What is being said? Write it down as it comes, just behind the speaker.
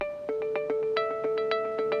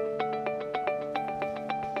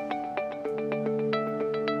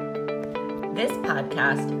This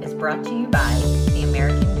podcast is brought to you by the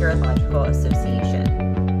American Urological Association.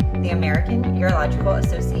 The American Urological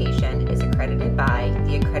Association is accredited by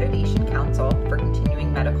the Accreditation Council for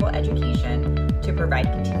Continuing Medical Education to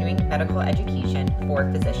provide continuing medical education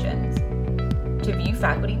for physicians. To view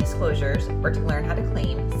faculty disclosures or to learn how to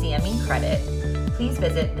claim CME credit, please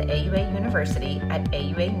visit the AUA University at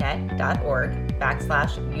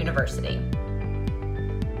auanet.org/university.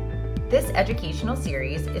 This educational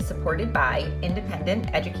series is supported by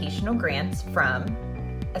independent educational grants from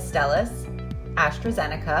Astellas,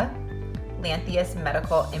 AstraZeneca, Lantheus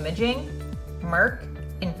Medical Imaging, Merck,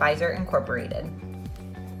 and Pfizer Incorporated.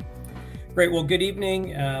 Great. Well, good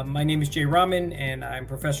evening. My name is Jay Rahman, and I'm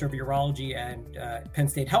professor of urology at Penn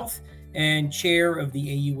State Health and chair of the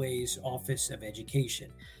AUA's Office of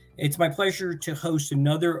Education. It's my pleasure to host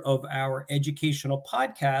another of our educational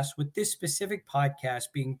podcasts, with this specific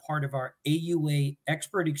podcast being part of our AUA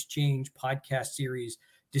Expert Exchange podcast series,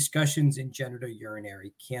 Discussions in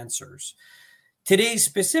Genitourinary Cancers. Today's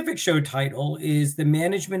specific show title is The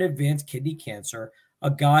Management of Advanced Kidney Cancer,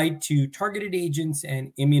 a Guide to Targeted Agents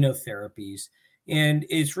and Immunotherapies. And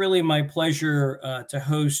it's really my pleasure to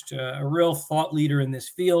host a real thought leader in this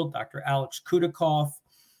field, Dr. Alex Kudikoff.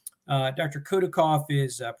 Dr. Kudikoff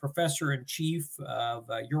is a professor in chief of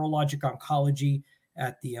urologic oncology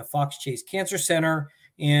at the Fox Chase Cancer Center,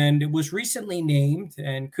 and was recently named,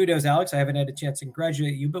 and kudos, Alex, I haven't had a chance to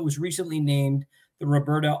congratulate you, but was recently named the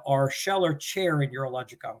Roberta R. Scheller Chair in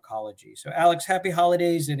Urologic Oncology. So, Alex, happy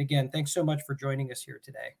holidays, and again, thanks so much for joining us here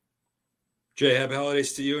today. Jay, happy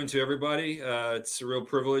holidays to you and to everybody. It's a real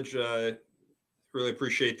privilege. Really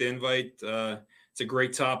appreciate the invite. It's a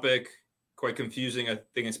great topic. Quite confusing, I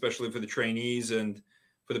think, especially for the trainees and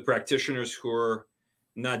for the practitioners who are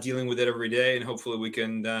not dealing with it every day. And hopefully we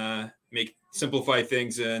can simplify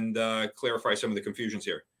things and clarify some of the confusions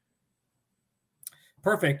here.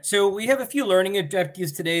 Perfect. So we have a few learning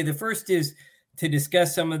objectives today. The first is to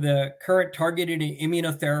discuss some of the current targeted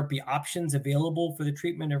immunotherapy options available for the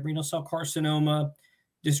treatment of renal cell carcinoma,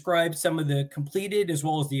 describe some of the completed as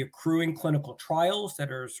well as the accruing clinical trials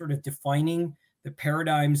that are sort of defining the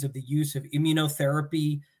paradigms of the use of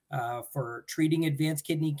immunotherapy for treating advanced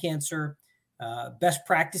kidney cancer, best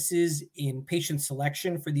practices in patient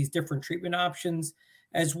selection for these different treatment options,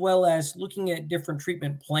 as well as looking at different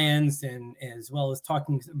treatment plans, and as well as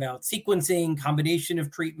talking about sequencing, combination of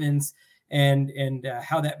treatments, and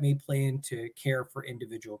how that may play into care for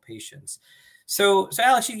individual patients. So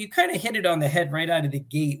Alex, you kind of hit it on the head right out of the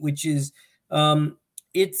gate, which is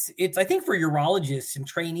it's I think for urologists and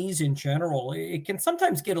trainees in general, it can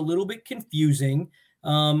sometimes get a little bit confusing,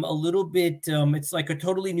 it's like a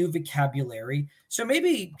totally new vocabulary. So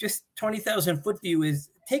maybe just 20,000 foot view is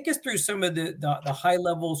take us through some of the high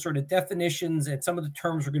level sort of definitions and some of the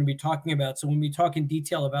terms we're going to be talking about. So when we talk in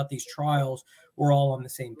detail about these trials, we're all on the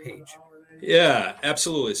same page. Yeah,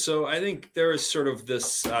 absolutely. So I think there is sort of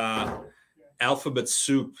this alphabet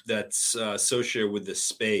soup that's associated with this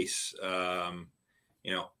space.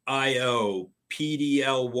 IO,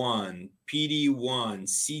 PDL1, PD1,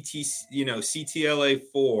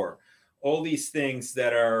 CTLA4, all these things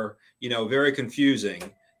that are, very confusing.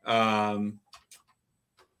 And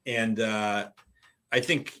I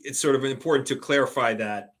think it's sort of important to clarify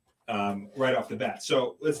that right off the bat.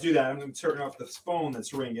 So let's do that. I'm going to turn off the phone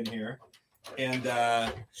that's ringing here. And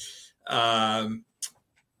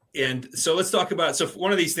so let's talk about, so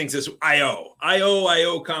one of these things is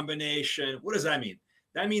IO combination. What does that mean?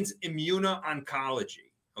 That means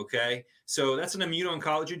immuno-oncology, okay? So that's an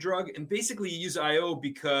immuno-oncology drug. And basically you use IO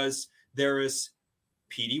because there is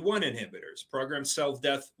PD-1 inhibitors, programmed cell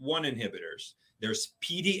death 1 inhibitors. There's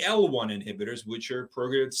PDL-1 inhibitors, which are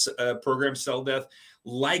programmed cell death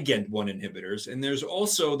ligand 1 inhibitors. And there's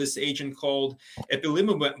also this agent called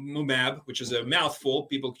ipilimumab, which is a mouthful.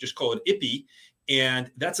 People just call it IPI.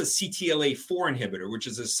 And that's a CTLA-4 inhibitor, which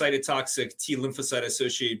is a cytotoxic T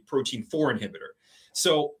lymphocyte-associated protein 4 inhibitor.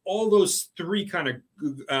 So all those three kind of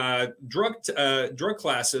drug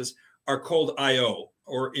classes are called IO,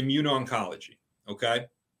 or immuno-oncology, okay?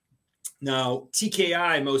 Now,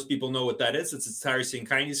 TKI, most people know what that is. It's a tyrosine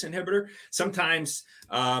kinase inhibitor. Sometimes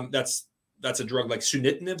that's a drug like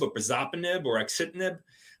sunitinib or pazopanib or axitinib.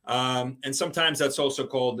 And sometimes that's also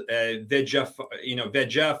called VEGF,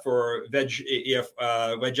 or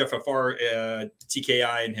VEGFR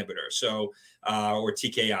TKI inhibitor. So, or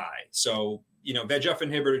TKI. So, VEGF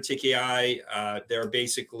inhibitor, TKI, they're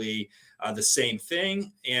basically the same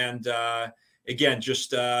thing. And again,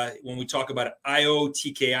 just when we talk about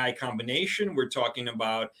IO-TKI combination, we're talking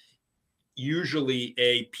about usually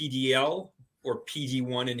a PDL or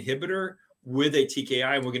PD-1 inhibitor with a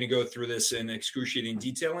TKI, and we're going to go through this in excruciating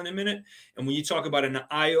detail in a minute. And when you talk about an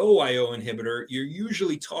IO-IO inhibitor, you're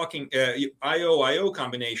usually talking IO-IO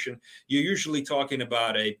combination. You're usually talking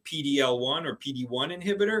about a PD-L1 or PD-1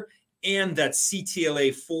 inhibitor and that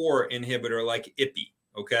CTLA-4 inhibitor like IPI.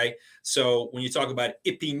 Okay, so when you talk about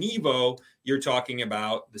Ipi-Nivo, you're talking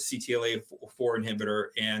about the CTLA-4 inhibitor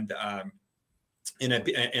and a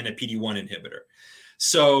PD-1 inhibitor.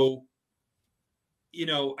 So,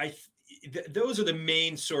 those are the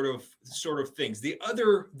main sort of things. The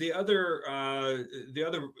other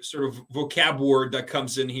sort of vocab word that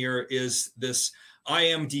comes in here is this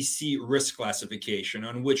IMDC risk classification,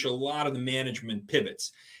 on which a lot of the management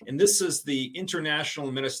pivots. And this is the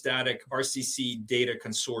International Metastatic RCC Data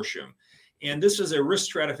Consortium. And this is a risk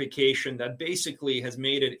stratification that basically has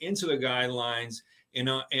made it into the guidelines and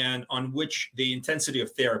on which the intensity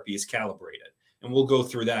of therapy is calibrated. And we'll go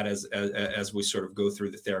through that as we sort of go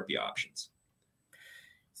through the therapy options.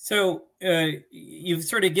 So you've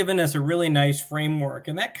sort of given us a really nice framework,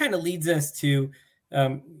 and that kind of leads us to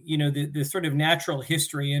the sort of natural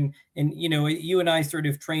history, and you and I sort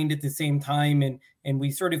of trained at the same time, and we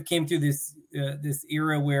sort of came through this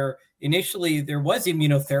era where initially there was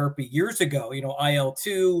immunotherapy years ago,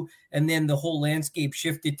 IL-2, and then the whole landscape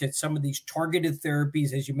shifted to some of these targeted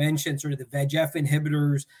therapies, as you mentioned, sort of the VEGF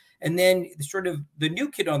inhibitors, and then sort of the new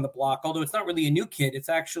kid on the block, although it's not really a new kid, it's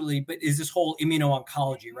actually, but is this whole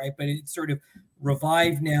immuno-oncology, right? But it's sort of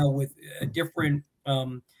revived now with a different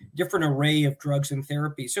array of drugs and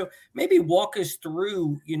therapy. So maybe walk us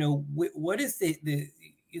through, what is the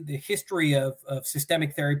history of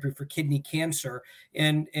systemic therapy for kidney cancer?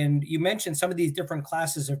 And you mentioned some of these different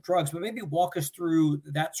classes of drugs, but maybe walk us through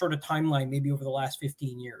that sort of timeline, maybe over the last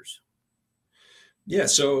 15 years. Yeah.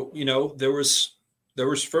 So,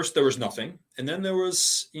 there was nothing. And then there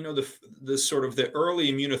was, the sort of the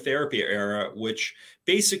early immunotherapy era, which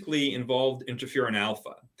basically involved interferon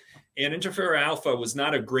alpha. And interferon alpha was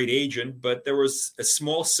not a great agent, but there was a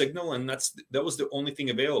small signal, and that was the only thing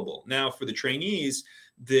available. Now, for the trainees,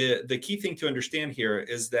 the key thing to understand here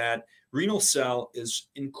is that renal cell is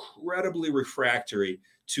incredibly refractory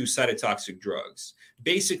to cytotoxic drugs.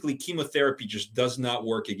 Basically, chemotherapy just does not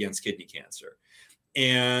work against kidney cancer.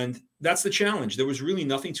 And that's the challenge. There was really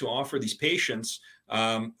nothing to offer these patients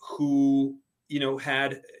who,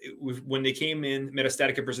 had, when they came in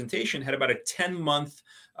metastatic presentation, had about a 10-month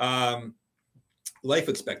life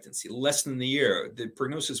expectancy, less than a year. The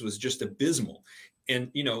prognosis was just abysmal. And,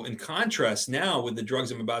 in contrast now with the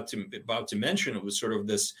drugs I'm about to mention, it was sort of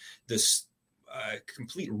this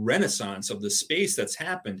complete renaissance of the space that's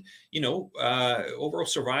happened. Overall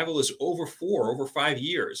survival is over 5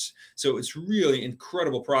 years. So it's really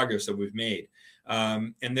incredible progress that we've made.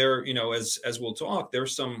 And there, as we'll talk,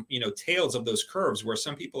 there's some, tails of those curves where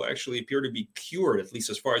some people actually appear to be cured, at least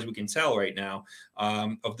as far as we can tell right now,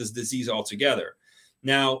 of this disease altogether.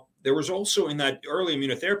 Now, there was also, in that early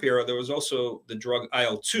immunotherapy era, there was also the drug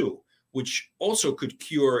IL-2, which also could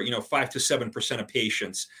cure, 5 to 7% of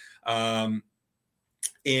patients.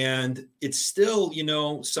 And it's still,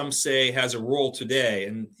 some say has a role today.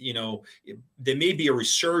 And, there may be a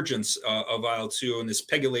resurgence of IL-2 and this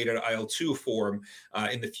pegylated IL-2 form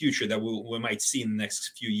in the future that we might see in the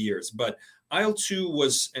next few years. But IL-2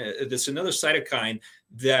 was another cytokine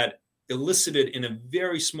that elicited in a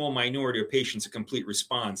very small minority of patients a complete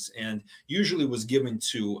response, and usually was given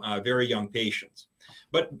to very young patients.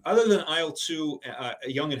 But other than IL-2,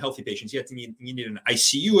 young and healthy patients, you needed an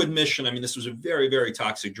ICU admission. I mean, this was a very, very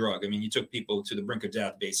toxic drug. I mean, you took people to the brink of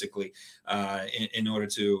death, basically, in order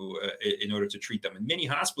to treat them. And many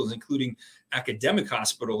hospitals, including academic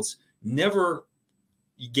hospitals, never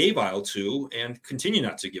gave IL-2 and continue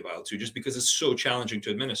not to give IL-2 just because it's so challenging to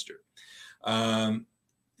administer.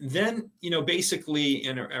 Then, basically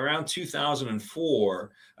in around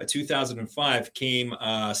 2004, 2005 came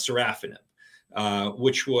sorafenib.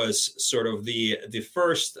 Which was sort of the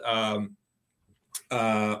first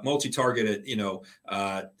multi-targeted,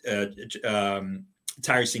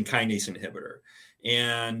 tyrosine kinase inhibitor.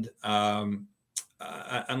 And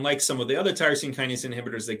unlike some of the other tyrosine kinase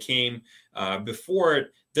inhibitors that came before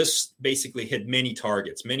it, this basically hit many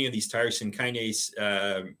targets. Many of these tyrosine kinase,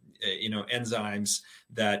 enzymes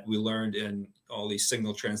that we learned in all these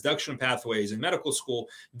signal transduction pathways in medical school.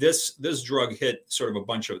 This drug hit sort of a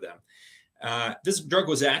bunch of them. This drug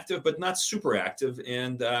was active, but not super active.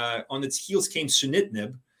 And on its heels came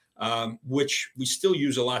sunitinib, which we still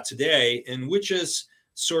use a lot today, and which is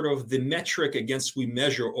sort of the metric against we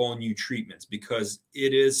measure all new treatments because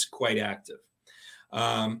it is quite active.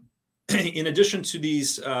 In addition to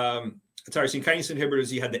these tyrosine kinase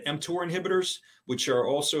inhibitors. You had the mTOR inhibitors, which are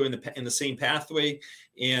also in the same pathway,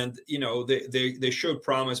 and they showed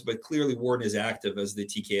promise, but clearly weren't as active as the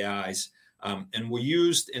TKIs, and were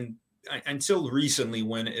used until recently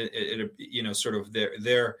when it sort of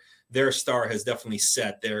their star has definitely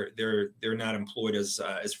set. They're not employed as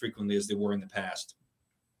frequently as they were in the past.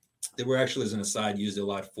 They were actually, as an aside, used a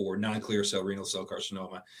lot for non-clear cell renal cell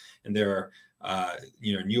carcinoma, and there are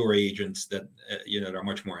newer agents that that are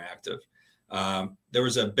much more active. There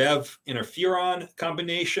was a Bev interferon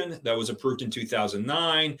combination that was approved in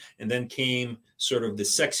 2009, and then came sort of the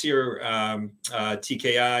sexier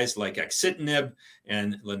TKIs like axitinib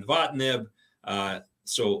and lenvatinib.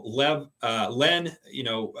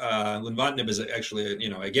 Lenvatinib is actually,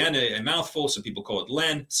 again, a mouthful, so people call it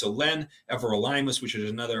len. So len, everolimus, which is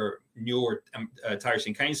another newer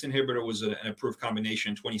tyrosine kinase inhibitor, was an approved combination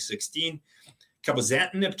in 2016.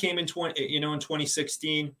 Cabozantinib came in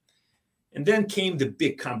 2016. And then came the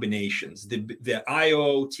big combinations, the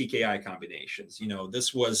IO TKI combinations.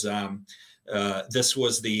 This was the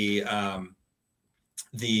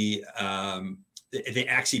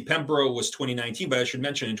Axi-Pembro was 2019, but I should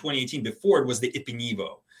mention in 2018, before it was the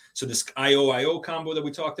Ipi-Nivo. So this IO combo that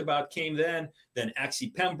we talked about came then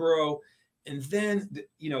Axi-Pembro, and then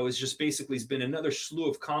it's just basically it's been another slew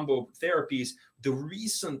of combo therapies.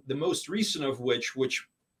 The most recent of which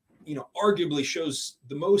arguably shows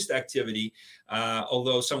the most activity,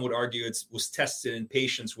 although some would argue it was tested in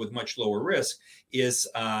patients with much lower risk, is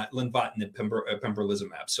lenvatinib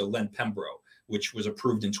pembrolizumab, so len-pembro, which was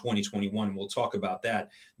approved in 2021. And we'll talk about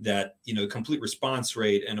that complete response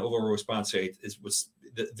rate and overall response rate was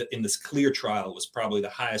in this CLEAR trial was probably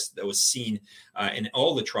the highest that was seen in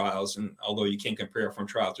all the trials. And although you can't compare from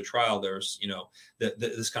trial to trial, there's,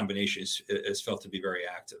 this combination is felt to be very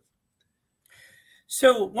active.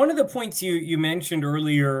 So one of the points you mentioned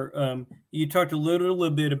earlier, you talked a little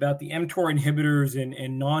bit about the mTOR inhibitors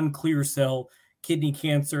and non-clear cell kidney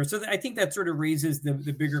cancer. So I think that sort of raises the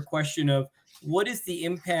bigger question of what is the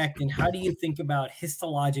impact and how do you think about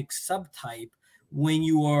histologic subtype when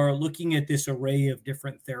you are looking at this array of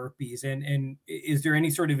different therapies? And is there any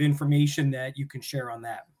sort of information that you can share on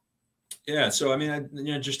that? Yeah. So, I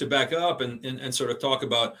mean, just to back up and sort of talk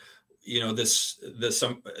about this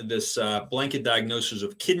blanket diagnosis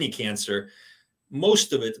of kidney cancer,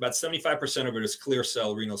 most of it, about 75% of it, is clear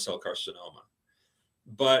cell renal cell carcinoma.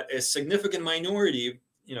 But a significant minority,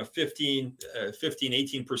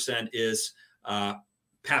 18% is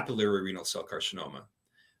papillary renal cell carcinoma.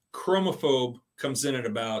 Chromophobe comes in at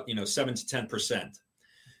about 7 to 10%.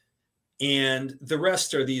 And the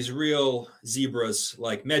rest are these real zebras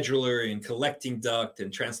like medullary and collecting duct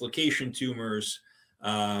and translocation tumors,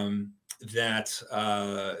 that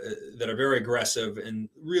are very aggressive and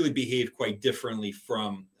really behave quite differently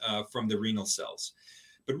from the renal cells.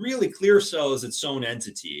 But really, clear cell is its own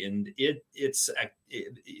entity, and the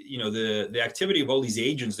activity of all these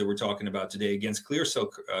agents that we're talking about today against clear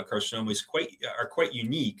cell carcinoma are quite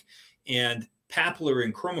unique. And papillary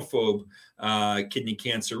and chromophobe kidney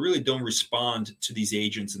cancer really don't respond to these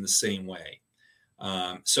agents in the same way.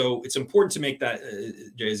 So it's important to make that,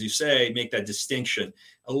 as you say, make that distinction.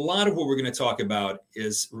 A lot of what we're going to talk about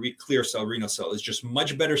is clear cell renal cell is just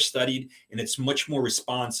much better studied, and it's much more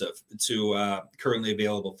responsive to currently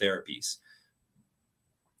available therapies.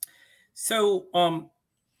 So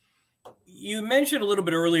you mentioned a little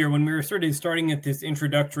bit earlier when we were sort of starting at this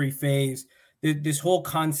introductory phase, this whole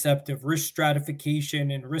concept of risk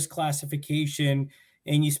stratification and risk classification,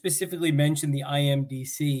 and you specifically mentioned the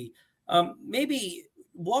IMDC. Maybe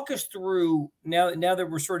walk us through now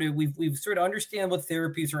that we've sort of understand what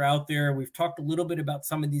therapies are out there. We've talked a little bit about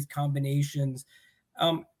some of these combinations.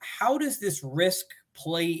 How does this risk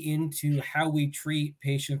play into how we treat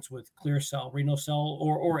patients with clear cell renal cell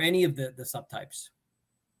or any of the subtypes?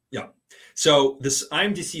 Yeah. So this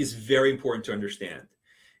IMDC is very important to understand.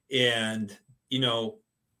 And,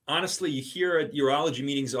 honestly, you hear at urology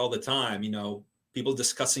meetings all the time, people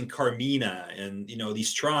discussing Carmina and,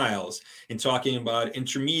 these trials and talking about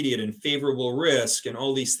intermediate and favorable risk and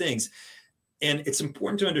all these things. And it's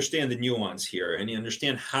important to understand the nuance here and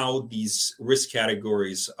understand how these risk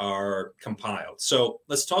categories are compiled. So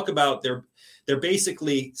let's talk about, they're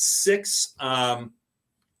basically 6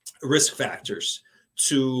 risk factors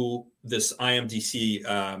to this IMDC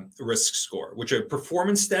risk score, which are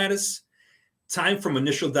performance status, time from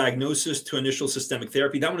initial diagnosis to initial systemic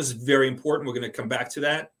therapy. That one is very important. We're going to come back to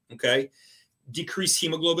that. Okay. Decreased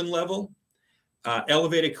hemoglobin level,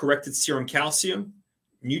 elevated corrected serum calcium,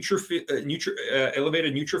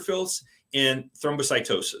 elevated neutrophils, and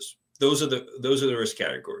thrombocytosis. Those are the risk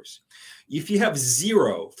categories. If you have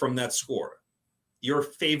 0 from that score, you're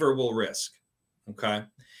favorable risk. Okay.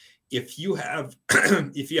 If you have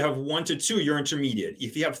 1 to 2, you're intermediate.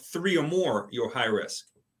 If you have 3 or more, you're high risk.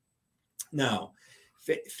 Now,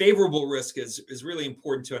 favorable risk is really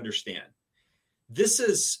important to understand. This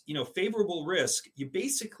is, favorable risk. You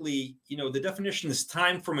basically, the definition is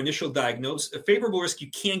time from initial diagnosis. A favorable risk, you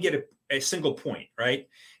can't get a single point, right?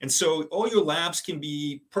 And so all your labs can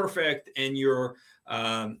be perfect and your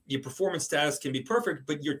performance status can be perfect,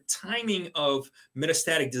 but your timing of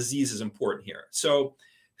metastatic disease is important here. So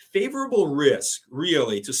favorable risk,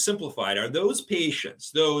 really, to simplify it, are those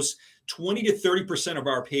patients, those 20 to 30% of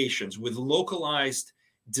our patients with localized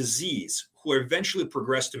disease who eventually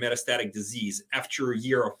progress to metastatic disease after a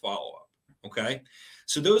year of follow-up. Okay.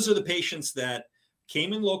 So those are the patients that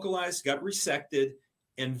came in localized, got resected,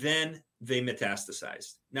 and then they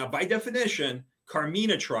metastasized. Now, by definition,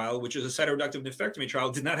 Carmina trial, which is a cytoreductive nephrectomy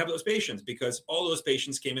trial, did not have those patients because all those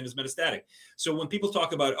patients came in as metastatic. So when people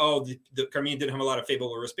talk about, the Carmina didn't have a lot of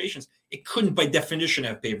favorable risk patients, it couldn't by definition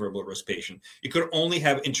have favorable risk patients. It could only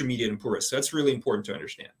have intermediate and poor risk. So that's really important to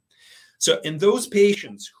understand. So in those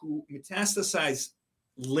patients who metastasize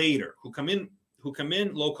later, who come in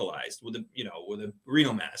localized with a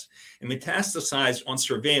renal mass and metastasize on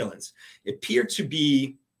surveillance, appear to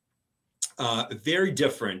be very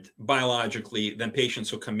different biologically than patients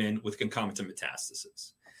who come in with concomitant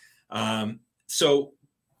metastasis. So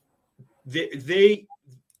they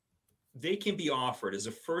can be offered as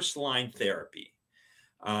a first-line therapy,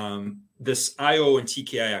 this IO and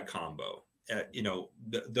TKI combo.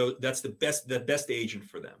 That's the best agent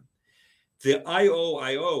for them. The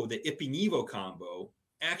IO, the Ipi-Nivo combo,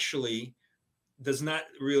 actually does not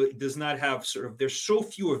have there's so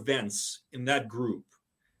few events in that group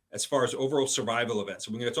as far as overall survival events.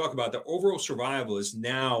 So we're going to talk about the overall survival is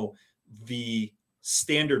now the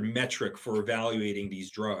standard metric for evaluating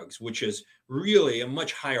these drugs, which is really a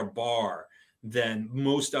much higher bar than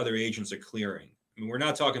most other agents are clearing. I mean, we're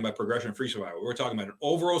not talking about progression-free survival. We're talking about an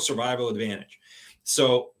overall survival advantage.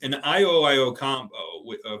 So an IO combo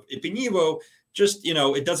of Ipi-Nivo,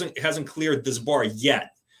 it hasn't cleared this bar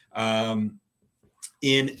yet. In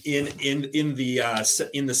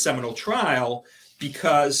the seminal trial,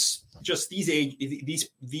 because just these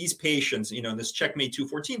patients, this Checkmate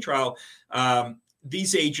 214 trial,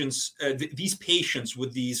 these patients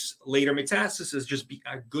with these later metastases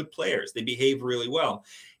are good players. They behave really well.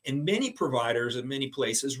 And many providers in many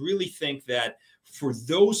places really think that for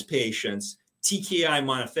those patients, TKI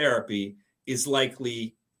monotherapy is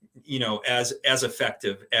likely, as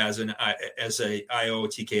effective as a IO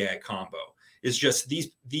TKI combo. It's just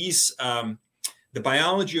the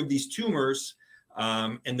biology of these tumors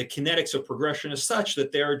and the kinetics of progression is such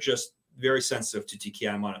that they're just very sensitive to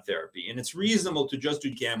TKI monotherapy. And it's reasonable to just do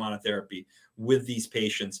TKI monotherapy with these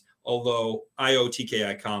patients, although IO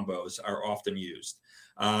TKI combos are often used.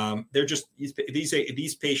 They're just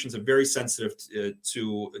these patients are very sensitive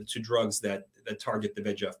to drugs that target the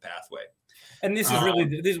VEGF pathway. And this is really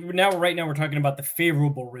right now we're talking about the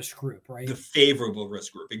favorable risk group, right? The favorable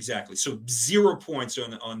risk group, exactly. So 0 points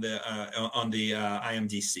on the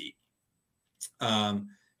IMDC.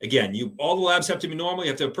 Again, all the labs have to be normal. You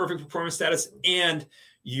have to have perfect performance status, and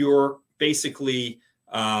you're basically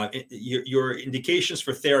your indications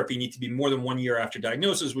for therapy need to be more than 1 year after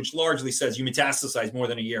diagnosis, which largely says you metastasize more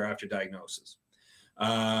than a year after diagnosis.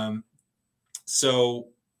 I just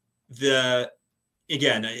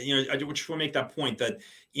want to make that point that,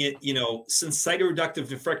 since cytoreductive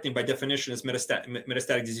nephrectomy by definition is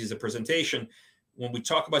metastatic disease of presentation, when we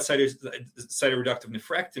talk about cytoreductive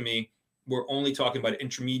nephrectomy, we're only talking about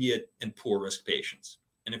intermediate and poor risk patients.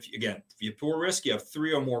 And if you have poor risk, you have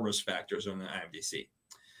 3 or more risk factors on the IMDC.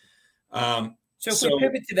 So if we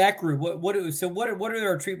pivot to that group, what are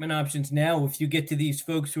our treatment options now if you get to these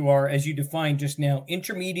folks who are, as you defined just now,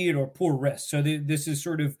 intermediate or poor risk? So this is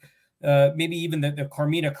sort of maybe even the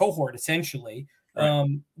Carmina cohort, essentially.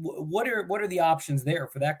 Right. What are the options there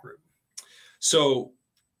for that group? So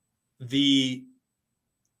the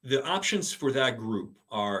options for that group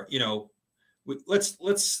are, let's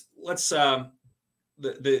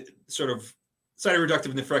the sort of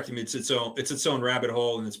cytoreductive nephrectomy, it's its own rabbit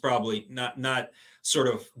hole, and it's probably not sort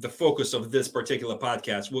of the focus of this particular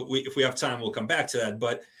podcast. If we have time, we'll come back to that.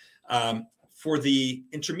 But for the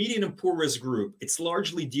intermediate and poor risk group, it's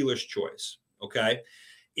largely dealer's choice. Okay,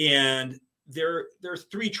 and there are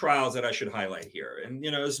 3 trials that I should highlight here, and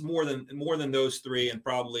there's more than those 3, and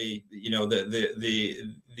probably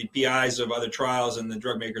the PIs of other trials and the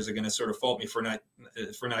drug makers are going to sort of fault me for not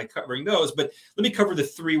covering those. But let me cover the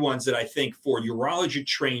three ones that I think for urology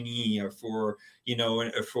trainee or for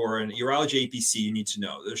for an urology APC you need to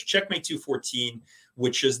know. There's Checkmate 214,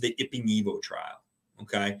 which is the Ipi/Nivo trial.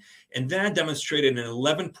 Okay, and that demonstrated an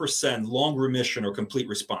 11% long remission or complete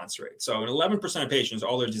response rate. So in 11% of patients,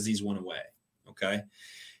 all their disease went away. Okay,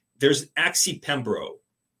 there's Axi/Pembro,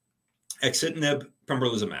 axitinib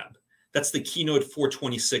pembrolizumab. That's the Keynote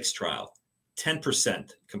 426 trial,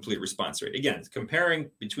 10% complete response rate. Again, comparing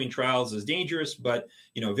between trials is dangerous, but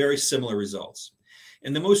very similar results.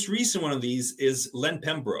 And the most recent one of these is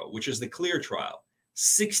Len/Pembro, which is the CLEAR trial,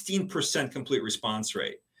 16% complete response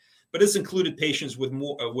rate. But it's included patients with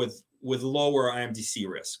more with lower IMDC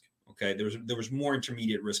risk. Okay, there was more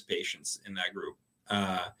intermediate risk patients in that group,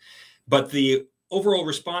 but the overall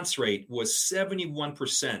response rate was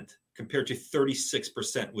 71% compared to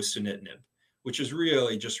 36% with sunitinib, which is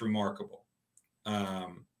really just remarkable.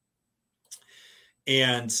 And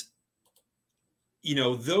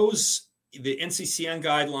the NCCN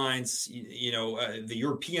guidelines, the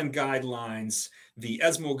European guidelines, the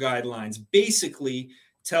ESMO guidelines, basically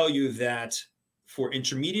tell you that for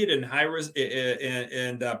intermediate and high risk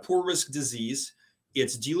and poor risk disease,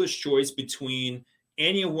 it's dealer's choice between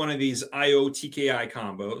any one of these IO TKI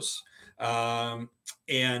combos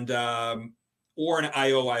or an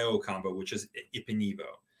IO combo, which is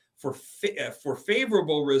Ipi/Nivo. For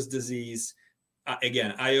favorable risk disease,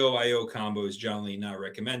 again, IO combo is generally not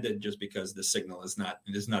recommended just because the signal is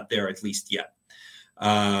not there, at least yet.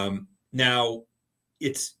 Now,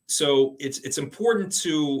 it's important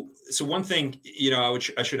to, one thing,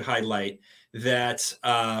 I should highlight that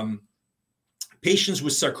patients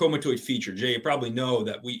with sarcomatoid feature, Jay, you probably know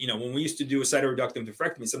that when we used to do a cytoreductive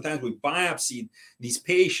nephrectomy, sometimes we biopsied these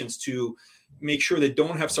patients to make sure they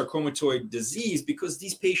don't have sarcomatoid disease because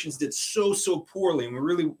these patients did so poorly. And we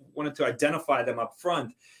really wanted to identify them up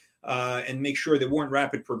front and make sure they weren't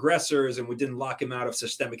rapid progressors, and we didn't lock them out of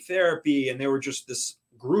systemic therapy. And they were just this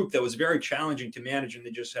group that was very challenging to manage, and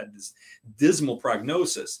they just had this dismal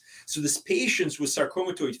prognosis. So this patients with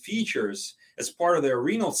sarcomatoid features as part of their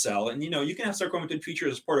renal cell, and you can have sarcomatoid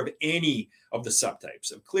features as part of any of the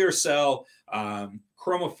subtypes of clear cell,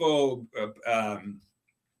 chromophobe,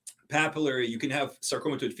 papillary. You can have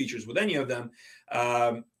sarcomatoid features with any of them.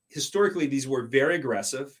 Historically, these were very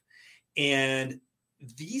aggressive, and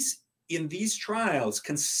in these trials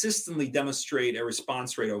consistently demonstrate a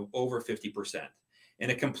response rate of over 50% and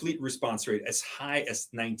a complete response rate as high as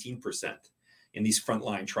 19% in these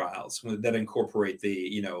frontline trials that incorporate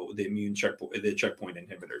the immune checkpoint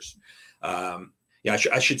inhibitors.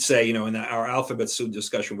 I should say, in our alphabet soup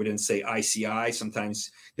discussion, we didn't say ICI. Sometimes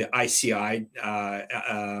the ICI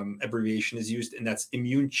abbreviation is used, and that's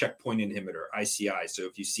immune checkpoint inhibitor, ICI. So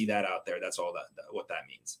if you see that out there, that's all what that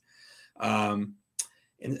means.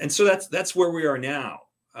 And so that's where we are now.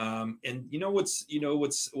 And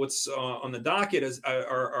what's on the docket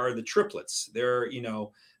are the triplets. They're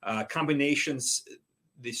combinations,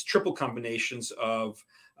 these triple combinations of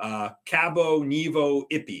Cabo, Nivo,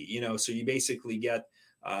 Ipi. So you basically get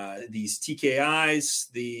these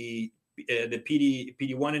TKIs, the PD1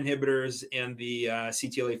 inhibitors, and the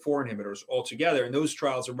CTLA4 inhibitors all together, and those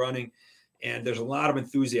trials are running. And there's a lot of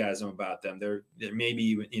enthusiasm about them. There may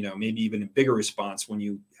be even a bigger response when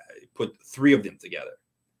you put three of them together.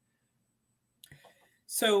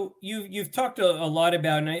 So you've talked a lot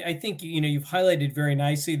about, and I think you've highlighted very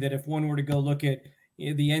nicely that if one were to go look at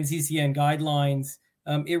the NCCN guidelines,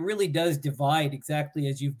 it really does divide exactly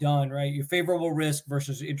as you've done, right? Your favorable risk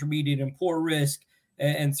versus intermediate and poor risk,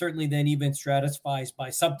 and certainly then even stratifies by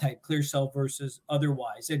subtype, clear cell versus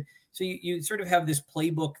otherwise. And so you sort of have this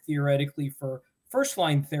playbook theoretically for first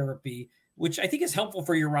line therapy, which I think is helpful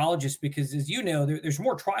for urologists because, as you know, there's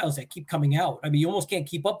more trials that keep coming out. I mean, you almost can't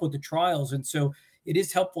keep up with the trials. And so it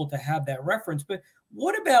is helpful to have that reference. But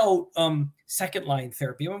what about second line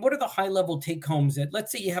therapy? I mean, what are the high level take homes that,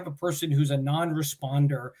 let's say you have a person who's a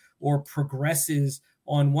non-responder or progresses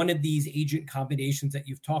on one of these agent combinations that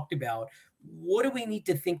you've talked about? What do we need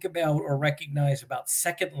to think about or recognize about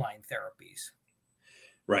second line therapies?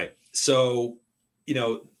 Right. So,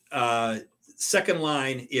 second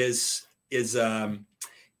line is there's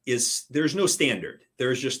no standard.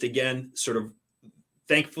 There's just, again, sort of,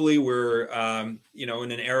 thankfully, we're, in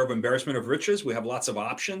an era of embarrassment of riches. We have lots of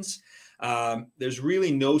options. There's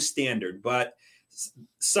really no standard, but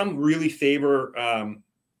some really favor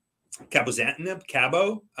cabozantinib,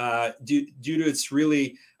 Cabo, due to its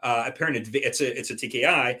really apparent, it's a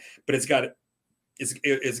TKI, but it's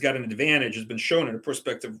got an advantage. It's been shown in a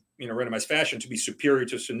prospective, randomized fashion to be superior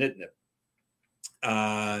to sunitinib.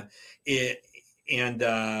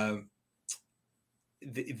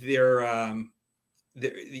 this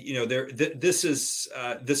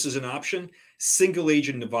is an option. Single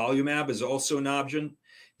agent nivolumab is also an option.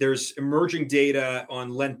 There's emerging data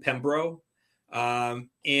on lenpembro,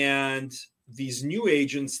 and these new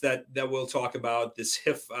agents that we'll talk about, this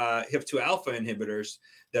HIF2 alpha inhibitors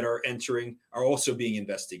that are entering, are also being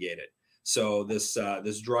investigated. So this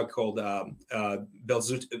drug called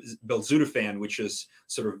belzutifan, which is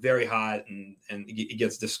sort of very hot and it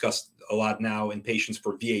gets discussed a lot now in patients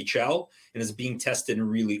for VHL, and is being tested in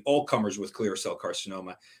really all comers with clear cell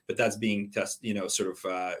carcinoma. But that's being tested,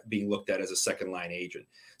 being looked at as a second line agent.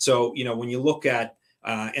 So when you look at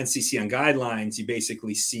NCCN guidelines, you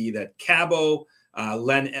basically see that cabo,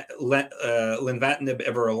 lenvatinib,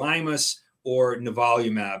 everolimus, or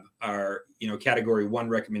nivolumab are category 1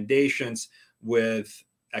 recommendations, with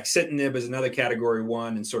axitinib as another category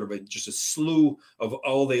 1, and sort of just a slew of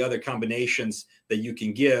all the other combinations that you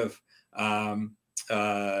can give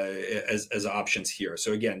as options here.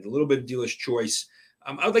 So again, a little bit of dealer's choice.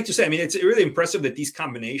 I would like to say, it's really impressive that these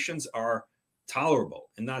combinations are tolerable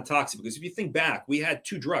and not toxic, because if you think back, we had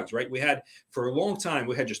 2 drugs, right? We had, for a long time,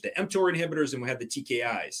 we had just the mTOR inhibitors and we had the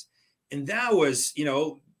TKIs, and that was,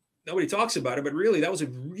 nobody talks about it, but really that was a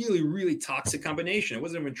really, really toxic combination. It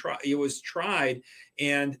wasn't even tried. It was tried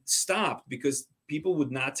and stopped because people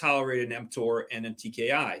would not tolerate an mTOR and a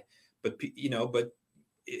TKI. But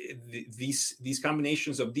these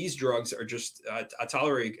combinations of these drugs are just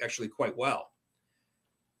tolerated actually quite well.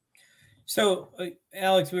 So,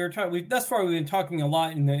 Alex, thus far we've been talking a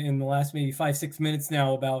lot in the last maybe 5-6 minutes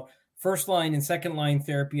now about first line and second line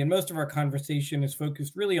therapy, and most of our conversation is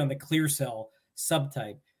focused really on the clear cell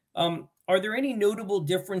subtype. Are there any notable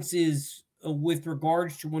differences with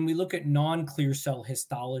regards to when we look at non-clear cell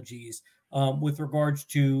histologies with regards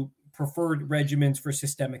to preferred regimens for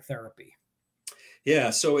systemic therapy? Yeah.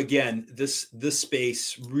 So again, this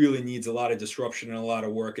space really needs a lot of disruption and a lot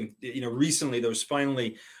of work. And recently there was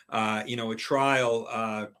finally a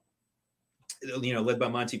trial led by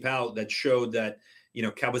Monty Powell that showed that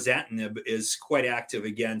cabozantinib is quite active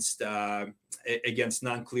against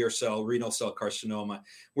non-clear cell renal cell carcinoma,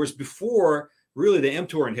 whereas before, really the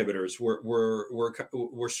mTOR inhibitors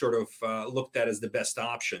were sort of looked at as the best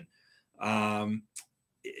option. Now,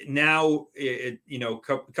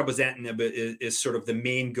 cabozantinib is sort of the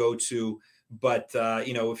main go-to, but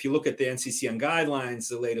if you look at the NCCN guidelines,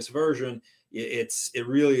 the latest version, it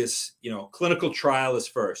really is, clinical trial is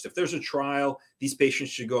first. If there's a trial, these patients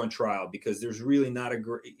should go on trial, because there's really not a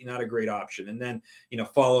great option. And then,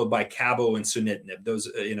 followed by cabo and sunitinib.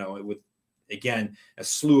 Those, with, again, a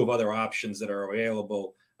slew of other options that are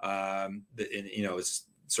available, is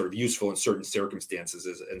sort of useful in certain circumstances,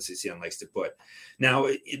 as NCCN likes to put. Now,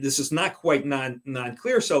 this is not quite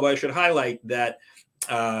non-clear cell, but I should highlight that,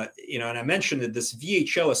 and I mentioned that this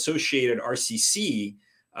VHL-associated RCC,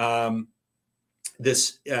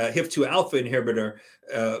 this HIF2 alpha inhibitor,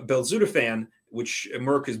 belzutifan, which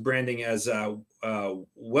Merck is branding as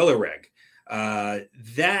Welireg,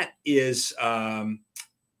 that is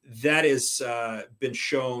been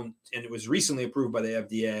shown, and it was recently approved by the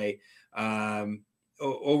FDA,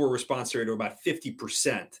 over response rate of about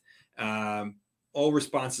 50%. All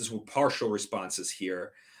responses were partial responses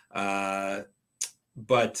here.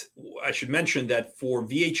 But I should mention that for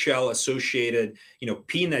VHL-associated,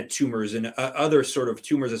 PNET tumors and other sort of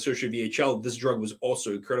tumors associated with VHL, this drug was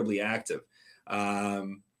also incredibly active,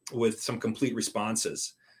 with some complete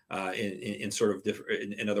responses in sort of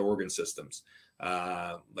different in other organ systems,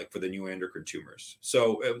 like for the neuroendocrine tumors.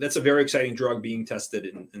 So that's a very exciting drug being tested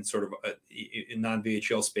in sort of in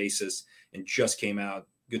non-VHL spaces, and just came out.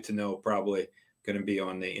 Good to know. Probably going to be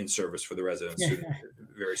on the in-service for the residents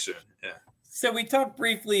very soon. Yeah. So we talked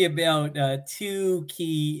briefly about 2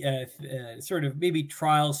 key sort of maybe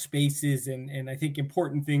trial spaces and I think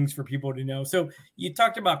important things for people to know. So you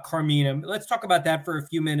talked about Carmina. Let's talk about that for a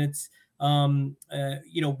few minutes.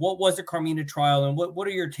 What was the Carmina trial, and what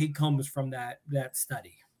are your take homes from that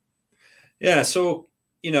study? Yeah. So,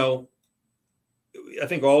 I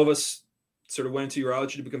think all of us sort of went into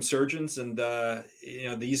urology to become surgeons, and,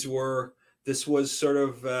 this was sort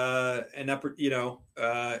of kind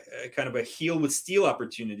of a heal with steel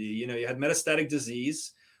opportunity. You had metastatic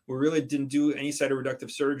disease. We really didn't do any cytoreductive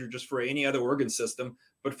surgery just for any other organ system.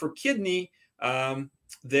 But for kidney,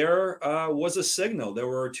 there was a signal. There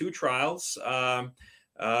were 2 trials, done,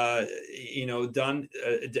 more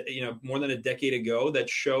than a decade ago, that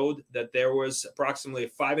showed that there was approximately a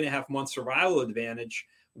 5.5-month survival advantage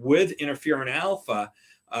with interferon alpha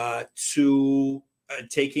to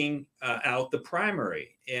taking out the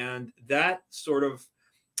primary. And that sort of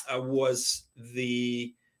was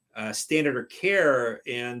the standard of care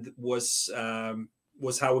and was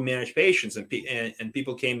how we manage patients. And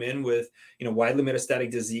people came in with, widely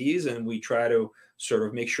metastatic disease, and we try to sort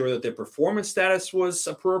of make sure that their performance status was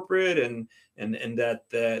appropriate and that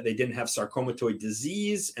they didn't have sarcomatoid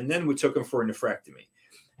disease. And then we took them for a nephrectomy.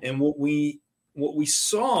 And what we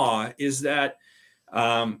saw is that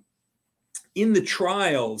in the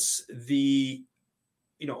trials,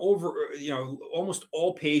 almost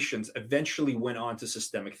all patients eventually went on to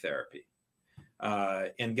systemic therapy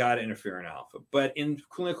and got interferon alpha. But in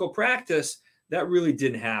clinical practice, that really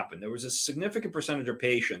didn't happen. There was a significant percentage of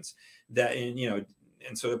patients that, and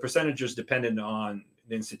so the percentages depended on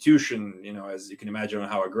the institution, as you can imagine, on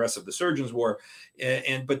how aggressive the surgeons were.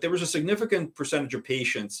 But there was a significant percentage of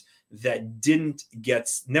patients that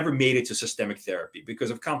never made it to systemic therapy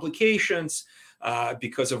because of complications,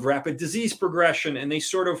 because of rapid disease progression, and they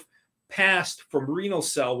sort of passed from renal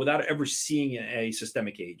cell without ever seeing a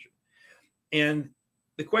systemic agent. And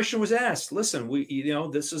the question was asked, listen,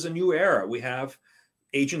 this is a new era. We have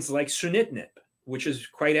agents like sunitinib, which is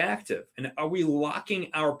quite active. And are we locking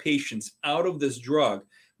our patients out of this drug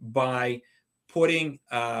by putting,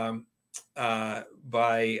 by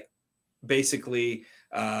basically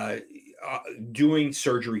doing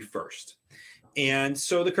surgery first? And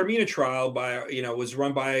so the Carmina trial was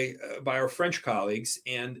run by our French colleagues,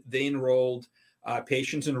 and they enrolled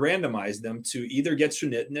patients and randomized them to either get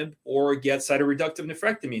sunitinib or get cytoreductive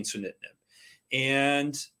nephrectomy in sunitinib.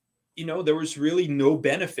 And there was really no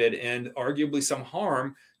benefit and arguably some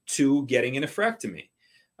harm to getting a nephrectomy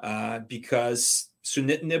because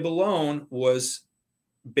sunitinib alone was,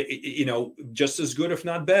 just as good, if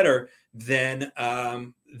not better, than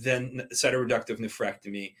cytoreductive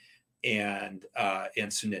nephrectomy and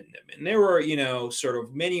sunitinib. And there were, sort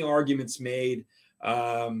of many arguments made.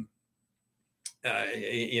 I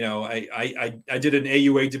did an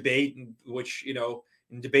AUA debate in which,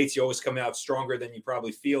 in debates, you always come out stronger than you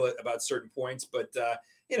probably feel it about certain points. But, there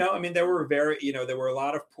were there were a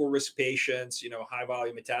lot of poor risk patients, high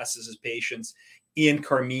volume metastasis patients in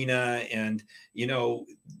Carmina. And,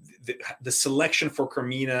 the selection for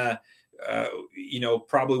Carmina,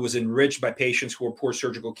 probably was enriched by patients who were poor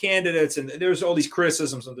surgical candidates. And there's all these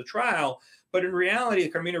criticisms of the trial. But in reality,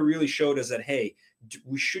 Carmina really showed us that, hey,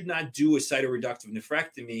 we should not do a cytoreductive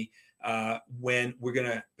nephrectomy when we're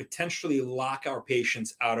going to potentially lock our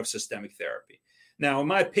patients out of systemic therapy. Now, in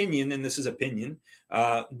my opinion, and this is opinion,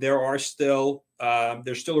 there's still a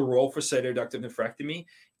role for cytoreductive nephrectomy,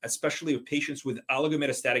 especially with patients with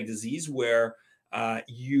oligometastatic disease, where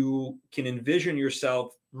you can envision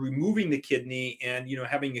yourself removing the kidney and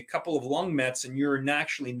having a couple of lung mets, and you're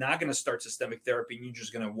actually not going to start systemic therapy, and you're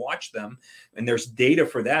just going to watch them. And there's data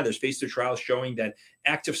for that. There's phase 2 trials showing that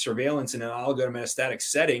active surveillance in an oligometastatic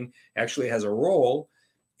setting actually has a role.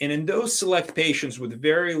 And in those select patients with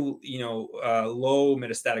very low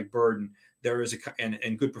metastatic burden, there is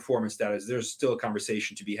and good performance status, there's still a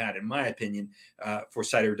conversation to be had, in my opinion, for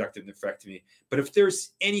cytoreductive nephrectomy. But if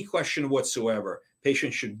there's any question whatsoever,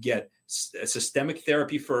 patients should get systemic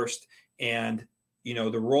therapy first, and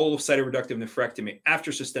the role of cytoreductive nephrectomy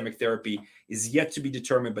after systemic therapy is yet to be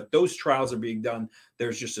determined, but those trials are being done.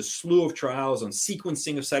 There's just a slew of trials on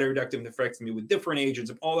sequencing of cytoreductive nephrectomy with different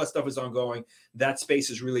agents. All that stuff is ongoing. That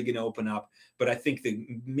space is really going to open up. But I think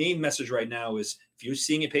the main message right now is, if you're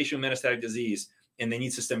seeing a patient with metastatic disease and they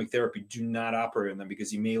need systemic therapy, do not operate on them,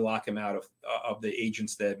 because you may lock them out of the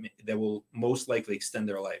agents that will most likely extend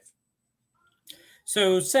their life.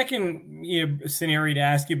 So second scenario to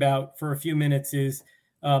ask you about for a few minutes is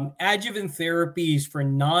adjuvant therapies for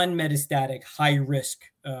non-metastatic high-risk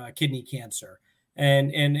kidney cancer.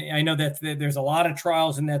 And I know that there's a lot of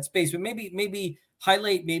trials in that space, but maybe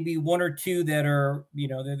highlight one or two that are,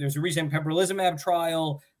 there's a recent pembrolizumab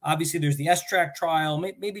trial. Obviously, there's the S-TRACK trial.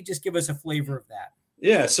 Maybe just give us a flavor of that.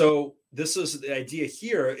 Yeah, so this is the idea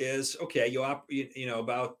here is, okay, about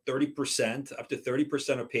 30%, up to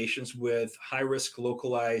 30% of patients with high-risk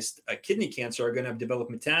localized kidney cancer are going to develop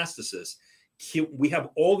metastasis. We have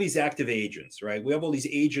all these active agents, right? We have all these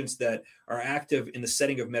agents that are active in the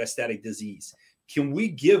setting of metastatic disease. Can we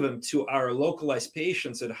give them to our localized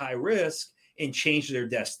patients at high risk and change their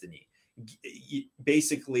destiny?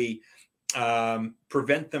 Basically,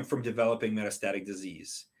 prevent them from developing metastatic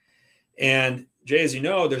disease. And Jay, as you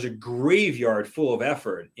know, there's a graveyard full of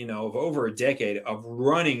effort, of over a decade of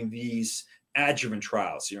running these adjuvant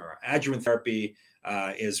trials. Adjuvant therapy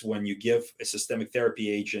is when you give a systemic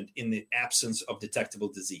therapy agent in the absence of detectable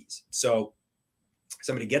disease. So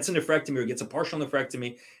somebody gets a nephrectomy or gets a partial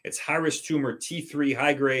nephrectomy, it's high-risk tumor, T3,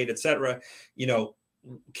 high grade, et cetera.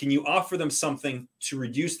 can you offer them something to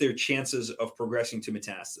reduce their chances of progressing to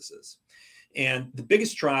metastasis? And the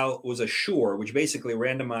biggest trial was ASSURE, which basically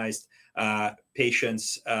randomized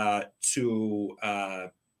patients to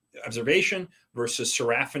observation versus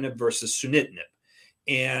sorafenib versus sunitinib.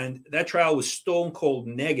 And that trial was stone cold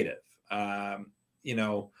negative.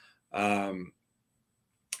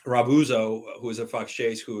 Rob Uzo, who is at Fox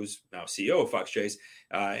Chase, who's now CEO of Fox Chase,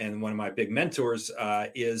 and one of my big mentors,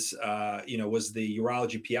 was the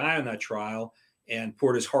urology PI on that trial and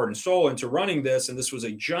poured his heart and soul into running this. And this was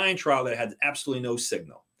a giant trial that had absolutely no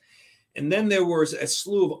signal. And then there was a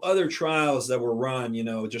slew of other trials that were run,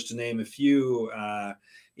 just to name a few,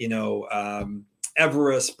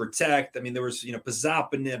 Everest, Protect. I mean, there was,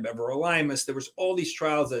 pazopanib, everolimus. There was all these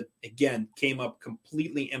trials that, again, came up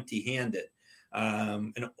completely empty-handed.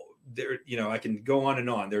 And there, I can go on and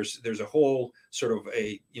on. There's a whole sort of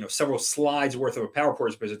several slides worth of a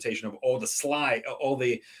PowerPoint presentation of all the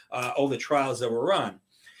trials that were run.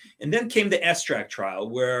 And then came the STRAC trial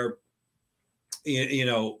where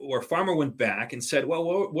pharma went back and said,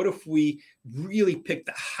 well, what if we really pick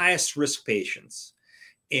the highest risk patients?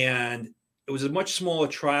 And it was a much smaller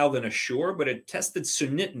trial than ASSURE, but it tested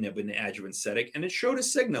sunitinib in the adjuvant setting, and it showed a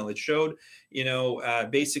signal. It showed,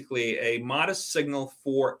 basically a modest signal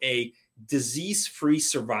for a disease-free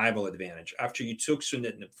survival advantage after you took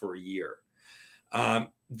sunitinib for a year.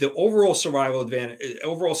 The overall survival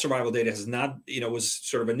data has not, was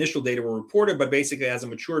sort of initial data were reported, but basically hasn't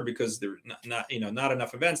matured because there's not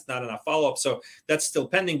enough events, not enough follow-up. So that's still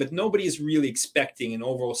pending, but nobody is really expecting an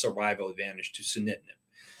overall survival advantage to sunitinib.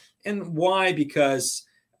 And why? Because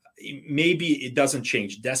maybe it doesn't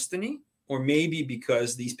change destiny, or maybe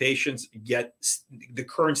because these patients get the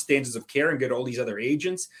current standards of care and get all these other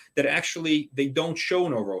agents that actually they don't show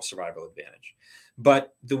an overall survival advantage.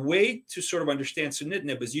 But the way to sort of understand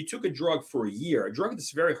sunitinib is you took a drug for a year, a drug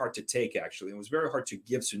that's very hard to take, actually. It was very hard to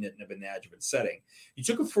give sunitinib in the adjuvant setting. You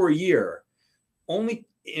took it for a year,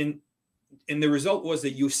 and the result was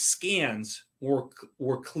that your scans were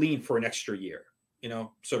clean for an extra year.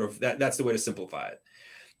 Sort of that's the way to simplify it.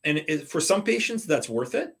 And for some patients, that's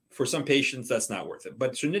worth it. For some patients, that's not worth it.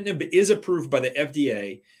 But sunitinib is approved by the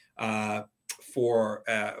FDA for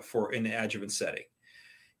in the adjuvant setting.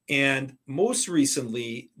 And most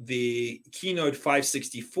recently, the Keynote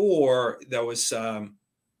 564 that was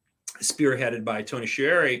spearheaded by Tony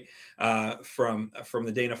Sciarri from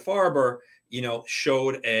the Dana-Farber,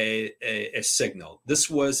 showed a signal. This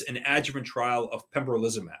was an adjuvant trial of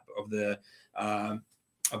pembrolizumab, of the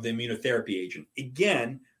immunotherapy agent,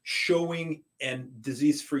 again showing a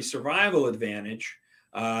disease-free survival advantage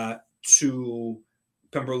to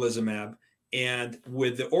pembrolizumab, and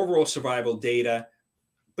with the overall survival data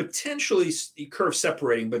potentially curve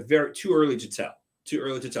separating, but too early to tell.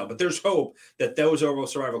 But there's hope that those overall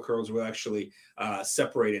survival curves will actually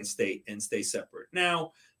separate and stay separate.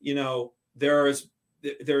 Now, there's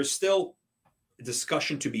still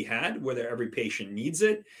discussion to be had whether every patient needs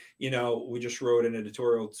it. We just wrote an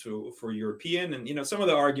editorial for European, and some of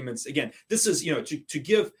the arguments, again, this is to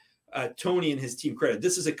give Tony and his team credit,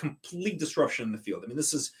 this is a complete disruption in the field. I mean,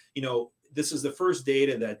 this is the first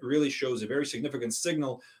data that really shows a very significant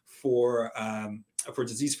signal for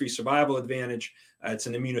disease-free survival advantage. It's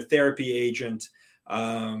an immunotherapy agent,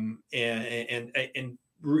 and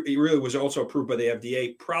it really was also approved by the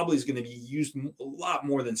FDA. Probably is going to be used a lot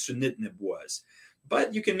more than sunitinib was.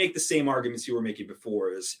 But you can make the same arguments you were making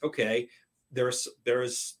before. Is okay. There's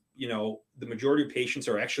the majority of patients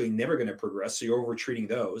are actually never going to progress, so you're over-treating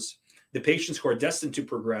those. The patients who are destined to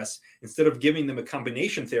progress, instead of giving them a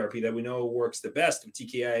combination therapy that we know works the best,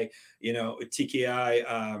 TKI,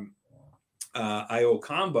 IO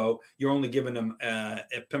combo, you're only giving them a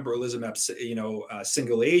pembrolizumab,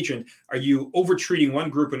 single agent. Are you over-treating one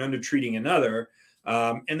group and under-treating another?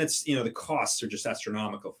 And that's, the costs are just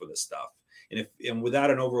astronomical for this stuff. And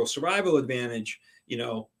without an overall survival advantage,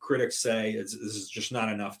 critics say this is just not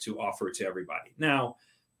enough to offer to everybody. Now,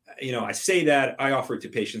 I say that, I offer it to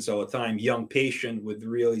patients all the time. Young patient with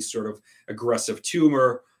really sort of aggressive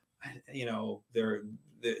tumor, they're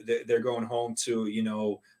going home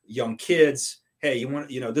to, young kids. Hey, you want,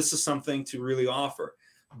 this is something to really offer.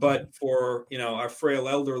 But for, our frail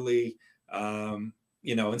elderly,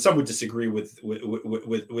 and some would disagree with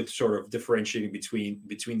sort of differentiating between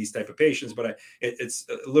these type of patients, but it's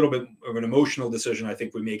a little bit of an emotional decision I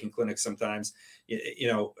think we make in clinics sometimes.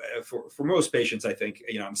 For most patients, I think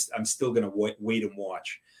I'm still going to wait and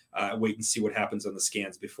watch, wait and see what happens on the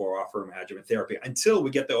scans before offering adjuvant therapy until we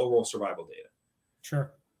get the overall survival data.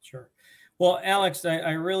 Sure. Well, Alex,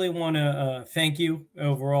 I really want to thank you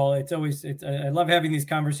overall. I love having these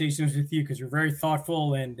conversations with you because you're very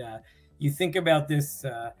thoughtful and you think about this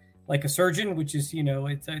like a surgeon, which is,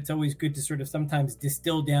 it's always good to sort of sometimes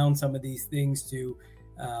distill down some of these things to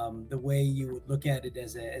the way you would look at it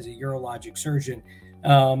as a urologic surgeon.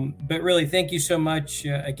 But really, thank you so much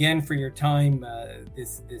again for your time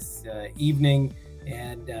this evening.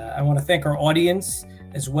 And I want to thank our audience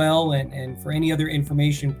as well. And for any other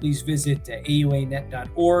information, please visit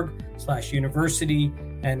auanet.org/university.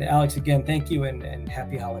 And Alex, again, thank you and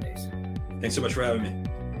happy holidays. Thanks so much for having me.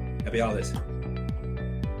 Happy holidays.